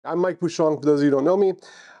I'm Mike Bushong, for those of you who don't know me.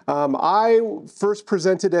 I first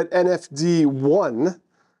presented at NFD1.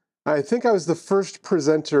 I think I was the first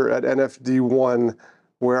presenter at NFD1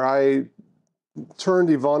 where I turned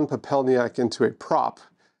Ivan Popelniak into a prop,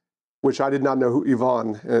 which I did not know who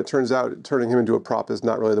Ivan, and it turns out turning him into a prop is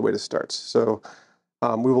not really the way to start. So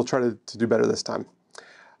we will try to do better this time.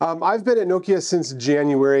 I've been at Nokia since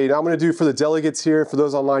January. Now I'm going to do for the delegates here, for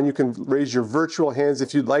those online, you can raise your virtual hands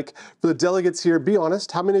if you'd like. For the delegates here, be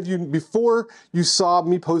honest, how many of you, before you saw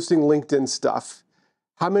me posting LinkedIn stuff,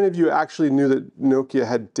 how many of you actually knew that Nokia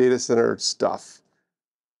had data center stuff?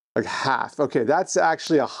 Like half. Okay, that's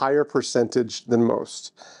actually a higher percentage than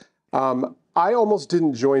most. I almost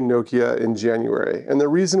didn't join Nokia in January. And the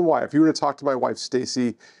reason why, if you were to talk to my wife,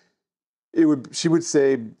 Stacy, she would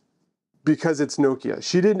say, because it's Nokia.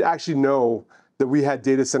 She didn't actually know that we had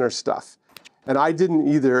data center stuff. And I didn't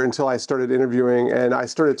either until I started interviewing and I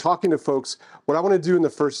started talking to folks. What I want to do in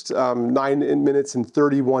the first 9 minutes and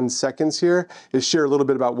 31 seconds here is share a little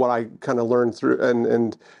bit about what I kind of learned through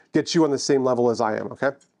and get you on the same level as I am,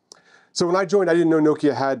 okay? So when I joined, I didn't know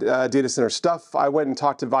Nokia had data center stuff. I went and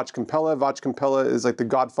talked to Vach Kompella. Vach Kompella is like the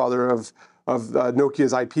godfather of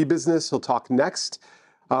Nokia's IP business. He'll talk next.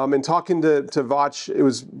 And talking to Vach, it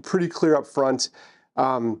was pretty clear up front.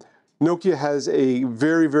 Nokia has a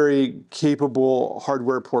very, very capable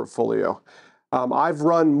hardware portfolio. I've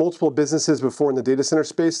run multiple businesses before in the data center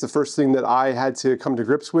space. The first thing that I had to come to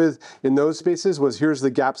grips with in those spaces was here's the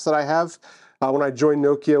gaps that I have. When I joined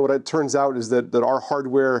Nokia, what it turns out is that our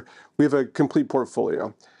hardware, we have a complete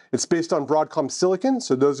portfolio. It's based on Broadcom silicon,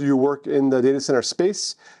 so those of you who work in the data center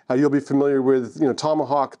space, you'll be familiar with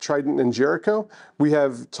Tomahawk, Trident, and Jericho. We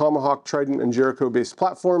have Tomahawk, Trident, and Jericho-based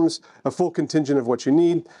platforms, a full contingent of what you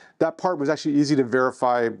need. That part was actually easy to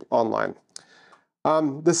verify online.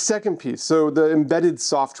 The second piece, so the embedded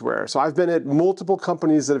software. So I've been at multiple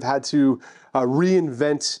companies that have had to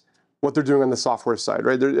reinvent what they're doing on the software side,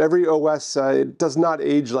 right? Every OS, it does not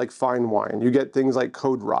age like fine wine. You get things like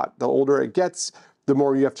code rot. The older it gets, the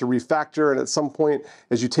more you have to refactor, and at some point,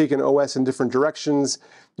 as you take an OS in different directions,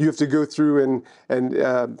 you have to go through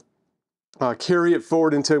and carry it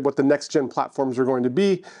forward into what the next gen platforms are going to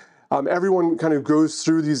be. Everyone kind of goes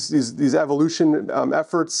through these evolution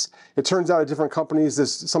efforts. It turns out at different companies,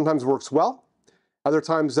 this sometimes works well, other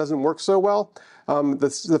times doesn't work so well.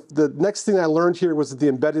 The next thing I learned here was that the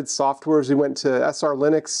embedded software, as we went to SR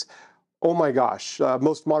Linux, oh my gosh,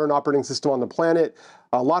 most modern operating system on the planet.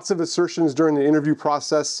 Lots of assertions during the interview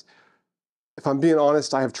process. If I'm being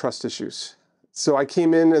honest, I have trust issues. So I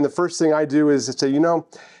came in and the first thing I do is to say,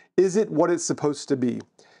 is it what it's supposed to be?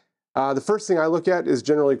 The first thing I look at is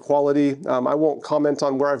generally quality. I won't comment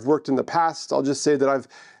on where I've worked in the past. I'll just say that I've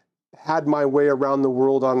had my way around the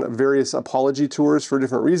world on various apology tours for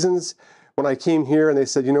different reasons. When I came here and they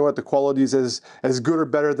said, you know what, the quality is as good or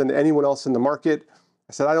better than anyone else in the market,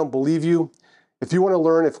 I said, I don't believe you. If you want to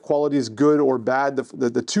learn if quality is good or bad,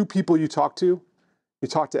 the two people you talk to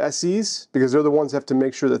SEs, because they're the ones that have to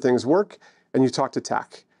make sure that things work, and you talk to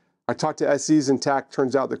TAC. I talked to SEs and TAC,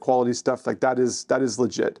 turns out the quality stuff, like that is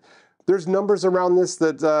legit. There's numbers around this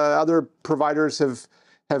that other providers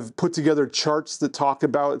have put together charts that talk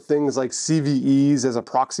about things like CVEs as a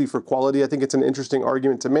proxy for quality. I think it's an interesting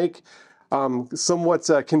argument to make. Somewhat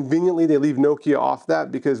conveniently, they leave Nokia off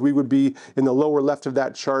that because we would be in the lower left of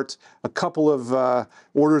that chart, a couple of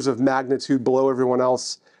orders of magnitude below everyone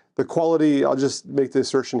else. The quality, I'll just make the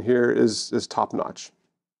assertion here, is top notch.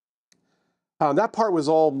 That part was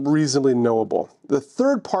all reasonably knowable. The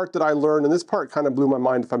third part that I learned, and this part kind of blew my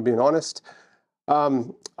mind if I'm being honest,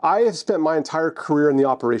 I have spent my entire career in the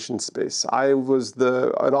operations space. I was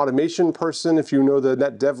an automation person. If you know the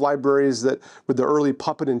net dev libraries that with the early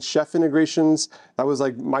Puppet and Chef integrations, that was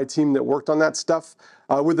like my team that worked on that stuff.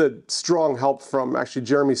 With a strong help from actually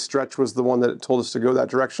Jeremy Stretch was the one that told us to go that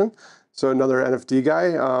direction. So another NFD guy.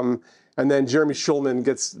 And then Jeremy Schulman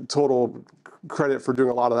gets total credit for doing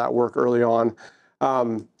a lot of that work early on.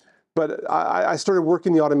 But I started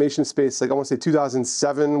working in the automation space, like I want to say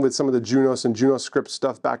 2007 with some of the Junos and JunoScript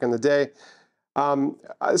stuff back in the day.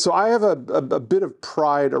 So I have a bit of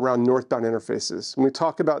pride around northbound interfaces. When we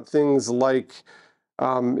talk about things like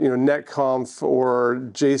netconf or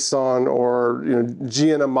JSON or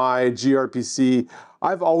GNMI, gRPC,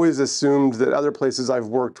 I've always assumed that other places I've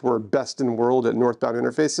worked were best in world at northbound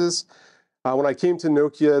interfaces. When I came to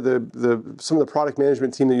Nokia, some of the product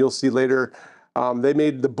management team that you'll see later, they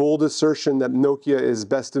made the bold assertion that Nokia is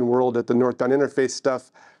best in world at the northbound interface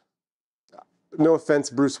stuff. No offense,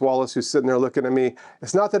 Bruce Wallace, who's sitting there looking at me.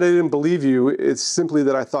 It's not that I didn't believe you. It's simply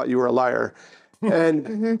that I thought you were a liar.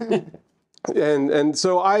 And And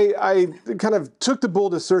so I kind of took the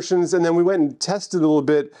bold assertions, and then we went and tested a little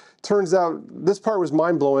bit. Turns out this part was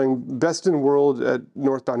mind-blowing, best in world at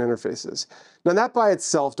northbound interfaces. Now that by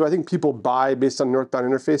itself, do I think people buy based on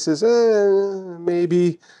northbound interfaces?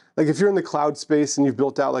 Maybe. Like if you're in the cloud space and you've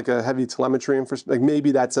built out like a heavy telemetry infrastructure, like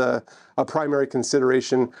maybe that's a primary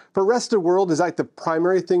consideration. For rest of world, is that the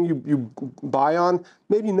primary thing you buy on?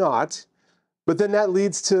 Maybe not. But then that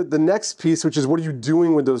leads to the next piece, which is what are you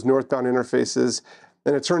doing with those northbound interfaces?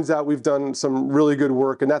 And it turns out we've done some really good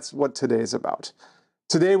work, and that's what today is about.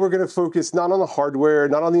 Today we're going to focus not on the hardware,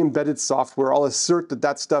 not on the embedded software. I'll assert that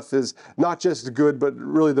that stuff is not just good, but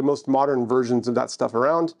really the most modern versions of that stuff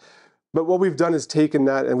around. But what we've done is taken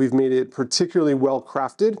that and we've made it particularly well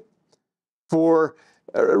crafted for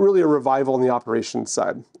really a revival on the operations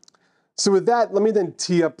side. So with that, let me then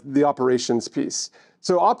tee up the operations piece.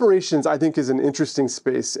 So operations, I think, is an interesting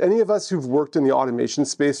space. Any of us who've worked in the automation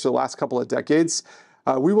space for the last couple of decades,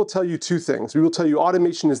 we will tell you two things. We will tell you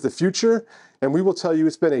automation is the future, and we will tell you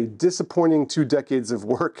it's been a disappointing 2 decades of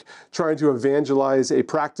work trying to evangelize a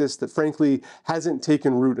practice that frankly hasn't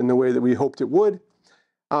taken root in the way that we hoped it would.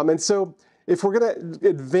 And so if we're going to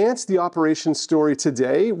advance the operations story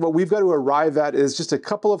today, what we've got to arrive at is just a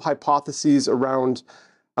couple of hypotheses around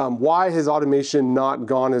why has automation not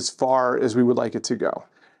gone as far as we would like it to go,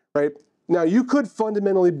 right? Now, you could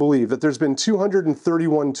fundamentally believe that there's been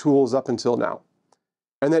 231 tools up until now,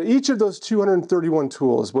 and that each of those 231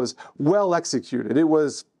 tools was well executed. It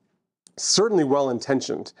was certainly well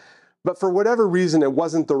intentioned, but for whatever reason, it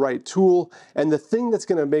wasn't the right tool. And the thing that's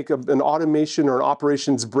going to make an automation or an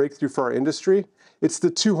operations breakthrough for our industry, it's the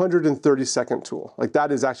 232nd tool. Like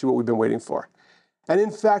that is actually what we've been waiting for. And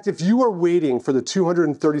in fact, if you are waiting for the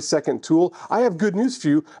 232nd tool, I have good news for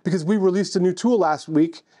you because we released a new tool last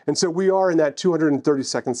week, and so we are in that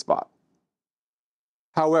 232nd spot.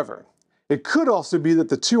 However, it could also be that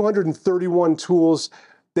the 231 tools,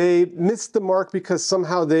 they missed the mark because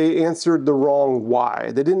somehow they answered the wrong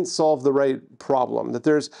why. They didn't solve the right problem, that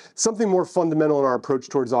there's something more fundamental in our approach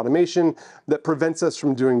towards automation that prevents us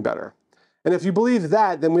from doing better. And if you believe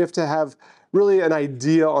that, then we have to have really an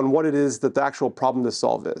idea on what it is that the actual problem to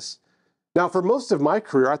solve is. Now, for most of my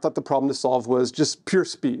career, I thought the problem to solve was just pure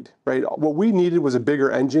speed, right? What we needed was a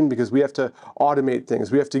bigger engine because we have to automate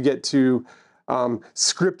things. We have to get to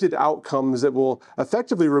scripted outcomes that will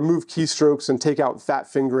effectively remove keystrokes and take out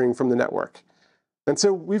fat fingering from the network. And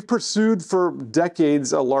so we've pursued for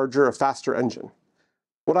decades a faster engine.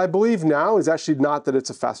 What I believe now is actually not that it's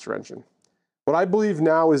a faster engine. What I believe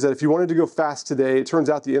now is that if you wanted to go fast today, it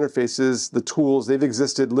turns out the interfaces, the tools, they've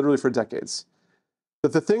existed literally for decades.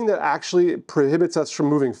 But the thing that actually prohibits us from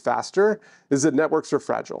moving faster is that networks are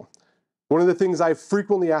fragile. One of the things I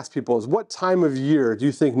frequently ask people is, what time of year do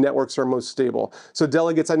you think networks are most stable? So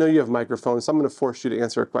delegates, I know you have microphones, so I'm going to force you to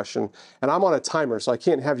answer a question. And I'm on a timer, so I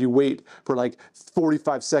can't have you wait for like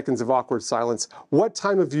 45 seconds of awkward silence. What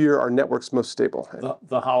time of year are networks most stable?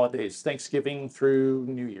 The holidays, Thanksgiving through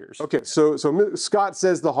New Year's. Okay, so Scott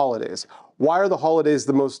says the holidays. Why are the holidays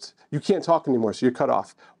the most, you can't talk anymore, so you're cut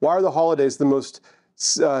off. Why are the holidays the most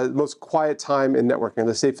quiet time in networking,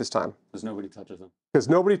 the safest time? Because nobody touches them. Because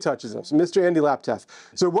nobody touches them. So Mr. Andy Laptev.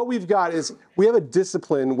 So what we've got is we have a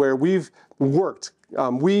discipline where we've worked,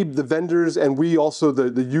 we, the vendors, and we also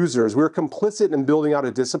the users, we're complicit in building out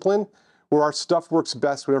a discipline where our stuff works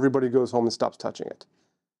best when everybody goes home and stops touching it.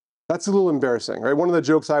 That's a little embarrassing, right? One of the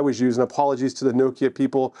jokes I always use, and apologies to the Nokia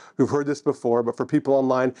people who've heard this before, but for people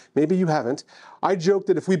online, maybe you haven't. I joke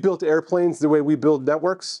that if we built airplanes the way we build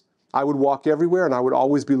networks, I would walk everywhere and I would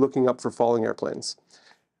always be looking up for falling airplanes.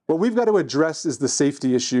 What we've got to address is the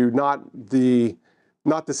safety issue, not the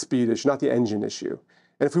speed issue, not the engine issue.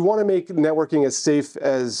 And if we want to make networking as safe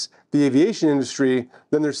as the aviation industry,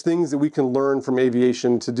 then there's things that we can learn from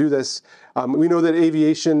aviation to do this. We know that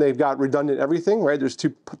aviation, they've got redundant everything, right? There's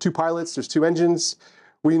two pilots, there's 2 engines.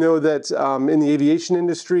 We know that in the aviation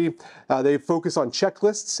industry, they focus on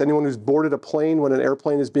checklists. Anyone who's boarded a plane when an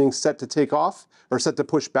airplane is being set to take off or set to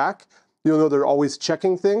push back, you'll know they're always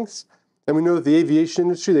checking things. And we know that the aviation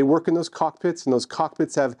industry, they work in those cockpits, and those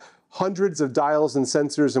cockpits have hundreds of dials and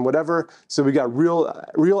sensors and whatever. So we got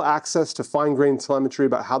real access to fine-grained telemetry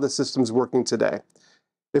about how the system's working today.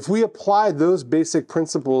 If we apply those basic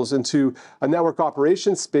principles into a network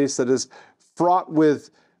operations space that is fraught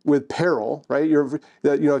with peril, right? If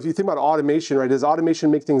you think about automation, right? Does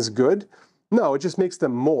automation make things good? No, it just makes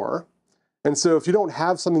them more. And so if you don't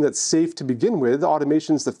have something that's safe to begin with,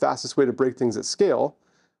 automation is the fastest way to break things at scale.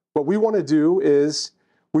 What we want to do is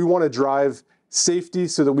we want to drive safety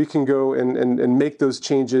so that we can go and make those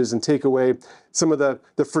changes and take away some of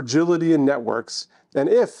the fragility in networks And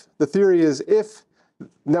if, the theory is if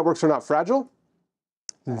networks are not fragile,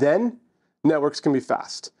 then networks can be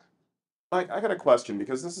fast. Mike, I got a question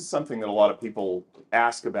because this is something that a lot of people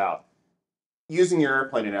ask about. Using your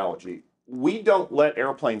airplane analogy, we don't let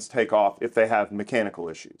airplanes take off if they have mechanical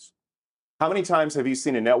issues. How many times have you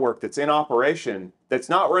seen a network that's in operation that's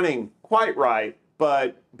not running quite right,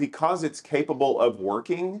 but because it's capable of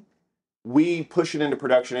working, we push it into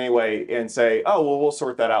production anyway and say, oh, well, we'll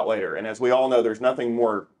sort that out later. And as we all know, there's nothing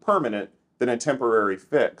more permanent than a temporary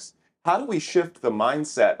fix. How do we shift the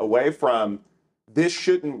mindset away from this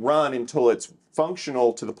shouldn't run until it's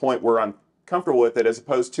functional to the point where I'm comfortable with it, as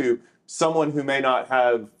opposed to someone who may not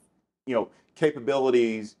have,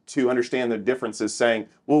 capabilities to understand the differences saying,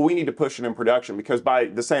 well, we need to push it in production? Because by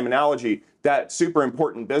the same analogy, that super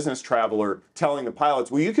important business traveler telling the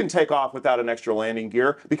pilots, well, you can take off without an extra landing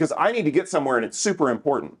gear because I need to get somewhere and it's super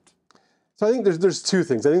important. So I think there's two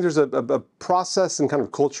things. I think there's a process and kind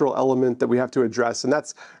of cultural element that we have to address, and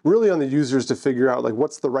that's really on the users to figure out like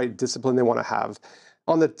what's the right discipline they want to have.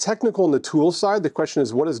 On the technical and the tool side, the question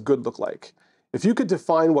is, what does good look like? If you could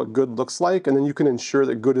define what good looks like, and then you can ensure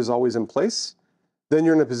that good is always in place, then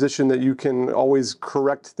you're in a position that you can always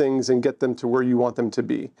correct things and get them to where you want them to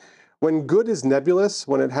be. When good is nebulous,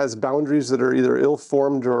 when it has boundaries that are either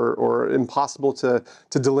ill-formed or impossible to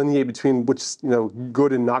delineate between which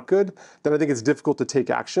good and not good, then I think it's difficult to take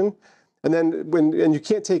action. And then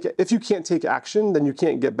if you can't take action, then you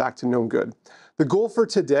can't get back to known good. The goal for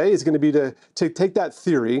today is going to be to take that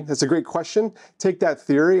theory. That's a great question. Take that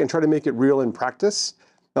theory and try to make it real in practice.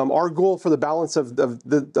 Our goal for the balance of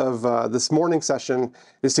this morning session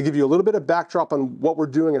is to give you a little bit of backdrop on what we're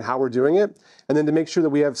doing and how we're doing it, and then to make sure that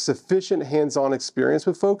we have sufficient hands-on experience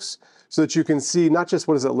with folks so that you can see not just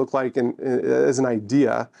what does it look like as an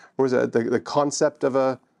idea, or is it the concept of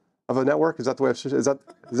a network? Is that the way is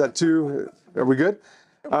that too? Are we good?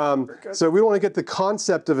 So we want to get the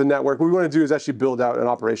concept of a network. What we want to do is actually build out an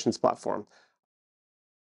operations platform.